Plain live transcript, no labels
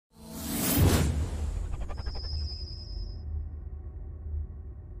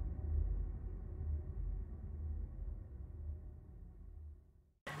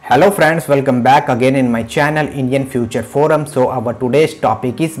Hello friends, welcome back again in my channel Indian Future Forum. So our today's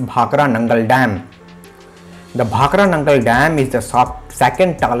topic is Bhakra Nangal Dam. The Bhakra Nangal Dam is the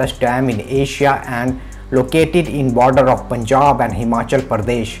second tallest dam in Asia and located in border of Punjab and Himachal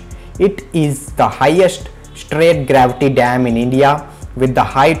Pradesh. It is the highest straight gravity dam in India with the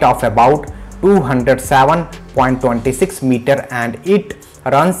height of about 207.26 meter and it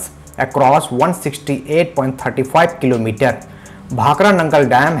runs across 168.35 kilometer. Bhakra Nangal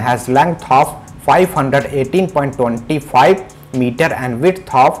Dam has length of 518.25 meter and width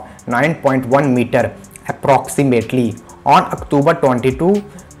of 9.1 meter approximately. On October 22,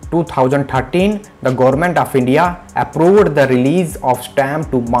 2013, the Government of India approved the release of dam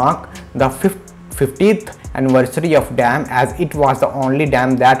to mark the 50th anniversary of dam, as it was the only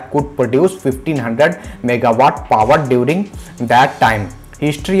dam that could produce 1500 megawatt power during that time.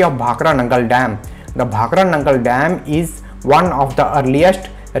 History of Bhakra Nangal Dam. The Bhakra Nangal Dam is one of the earliest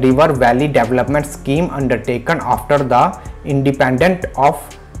river valley development scheme undertaken after the independence of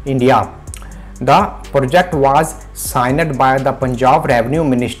India. The project was signed by the Punjab Revenue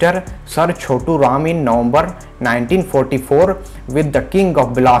Minister Sir Chotu Ram in November 1944 with the King of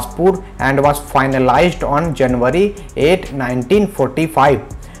Bilaspur and was finalized on January 8, 1945.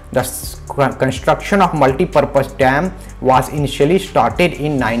 The construction of multi-purpose dam was initially started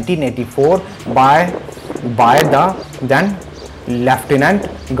in 1984 by the then Lieutenant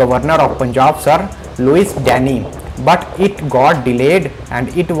Governor of Punjab Sir Louis Denny, but it got delayed and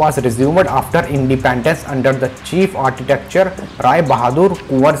it was resumed after independence under the Chief Architect Rai Bahadur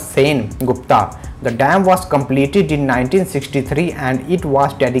Kunwar Sen Gupta. The dam was completed in 1963 and it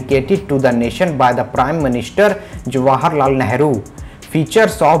was dedicated to the nation by the Prime Minister Jawaharlal Nehru.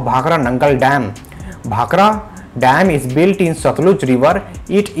 Features of Bhakra Nangal Dam. Bhakra Dam is built in Sutlej River.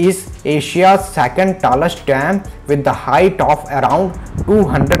 It is Asia's second tallest dam with the height of around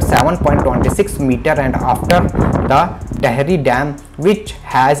 207.26 meter and after the Tehri Dam, which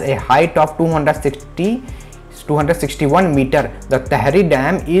has a height of 261 meter. The Tehri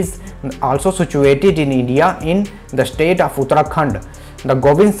Dam is also situated in India in the state of Uttarakhand. The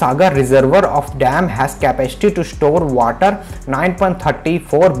Gobind Sagar Reservoir of dam has capacity to store water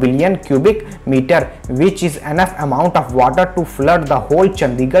 9.34 billion cubic meter, which is enough amount of water to flood the whole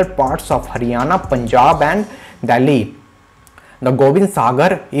Chandigarh, parts of Haryana, Punjab and Delhi. The Gobind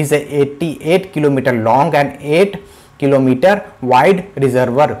Sagar is a 88 km long and 8 km wide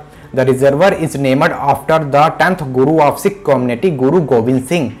reservoir. The reservoir is named after the 10th Guru of Sikh community, Guru Gobind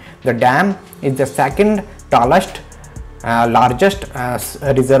Singh. The dam is the second largest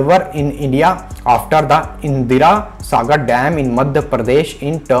reservoir in India after the Indira Sagar Dam in Madhya Pradesh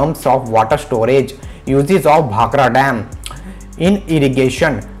in terms of water storage. Uses of Bhakra Dam. In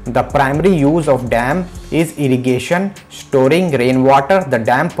irrigation, the primary use of dam is irrigation, storing rainwater. The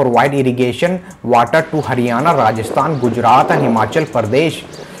dam provide irrigation water to Haryana, Rajasthan, Gujarat and Himachal Pradesh.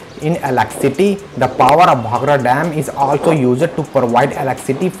 In electricity, the power of Bhakra Dam is also used to provide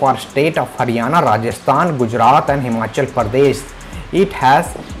electricity for state of Haryana, Rajasthan, Gujarat and Himachal Pradesh. It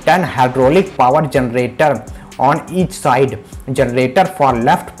has 10 hydraulic power generator on each side. Generator for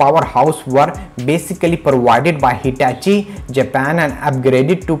left powerhouse were basically provided by Hitachi, Japan and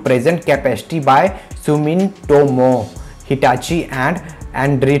upgraded to present capacity by Sumitomo, Hitachi and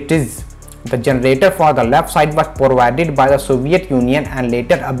Andritz. The generator for the left side was provided by the Soviet Union and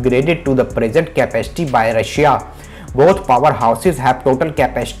later upgraded to the present capacity by Russia. Both powerhouses have total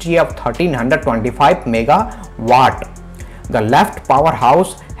capacity of 1325 megawatt. The left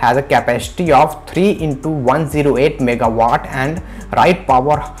powerhouse has a capacity of 3 into 108 megawatt and right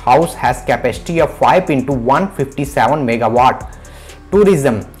powerhouse has capacity of 5 into 157 megawatt.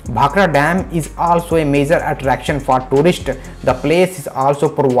 Tourism. Bhakra Dam is also a major attraction for tourists. The place is also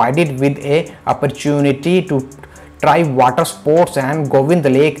provided with a opportunity to try water sports and Gobind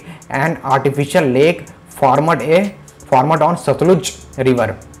Lake, an artificial lake formed on Sutlej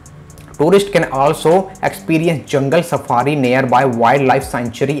River. Tourists can also experience jungle safari nearby wildlife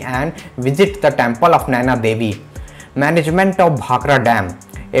sanctuary and visit the temple of Naina Devi. Management of Bhakra Dam.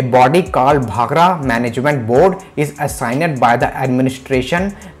 A body called Bhakra Management Board is assigned by the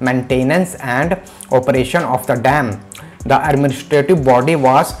administration, maintenance and operation of the dam. The administrative body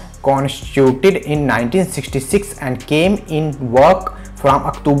was constituted in 1966 and came in work from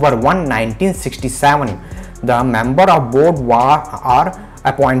October 1, 1967. The member of board are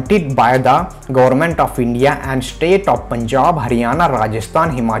appointed by the Government of India and state of Punjab, Haryana,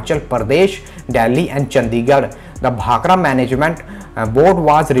 Rajasthan, Himachal Pradesh, Delhi and Chandigarh. The Bhakra Management board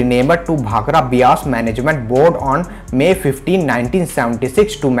was renamed to Bhakra Bias Management Board on May 15,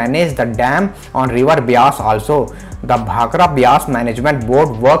 1976 to manage the dam on river Bias also. The Bhakra Bias Management Board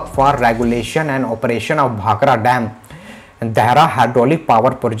worked for regulation and operation of Bhakra Dam, Dahra Hydraulic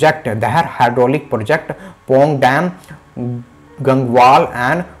Power Project, Dahar Hydraulic Project, Pong Dam, Gangwal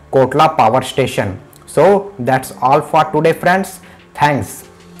and Kotla Power Station. So that's all for today friends. Thanks.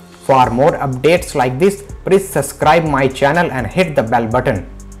 For more updates like this, please subscribe my channel and hit the bell button.